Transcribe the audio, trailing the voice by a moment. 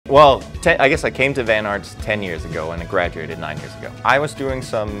Well, I guess I came to VanArts 10 years ago and I graduated 9 years ago. I was doing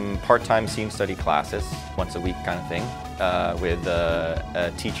some part-time scene study classes, once a week kind of thing, with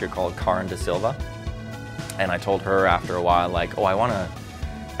a teacher called Karen De Silva. And I told her after a while, like, oh, I want to,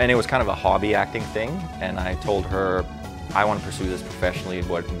 and it was kind of a hobby acting thing, and I told her, I want to pursue this professionally,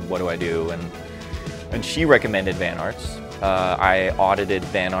 what do I do? And she recommended VanArts. I audited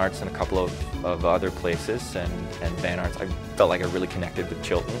VanArts in a couple of other places, and VanArts, I felt like I really connected with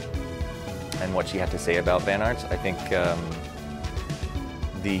Chilton and what she had to say about VanArts. I think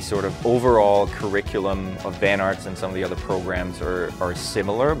the sort of overall curriculum of VanArts and some of the other programs are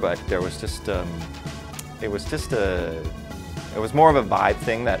similar, but there was just, it was more of a vibe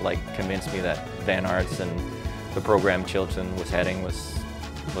thing that like convinced me that VanArts and the program Chilton was heading was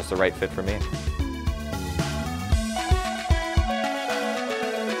the right fit for me.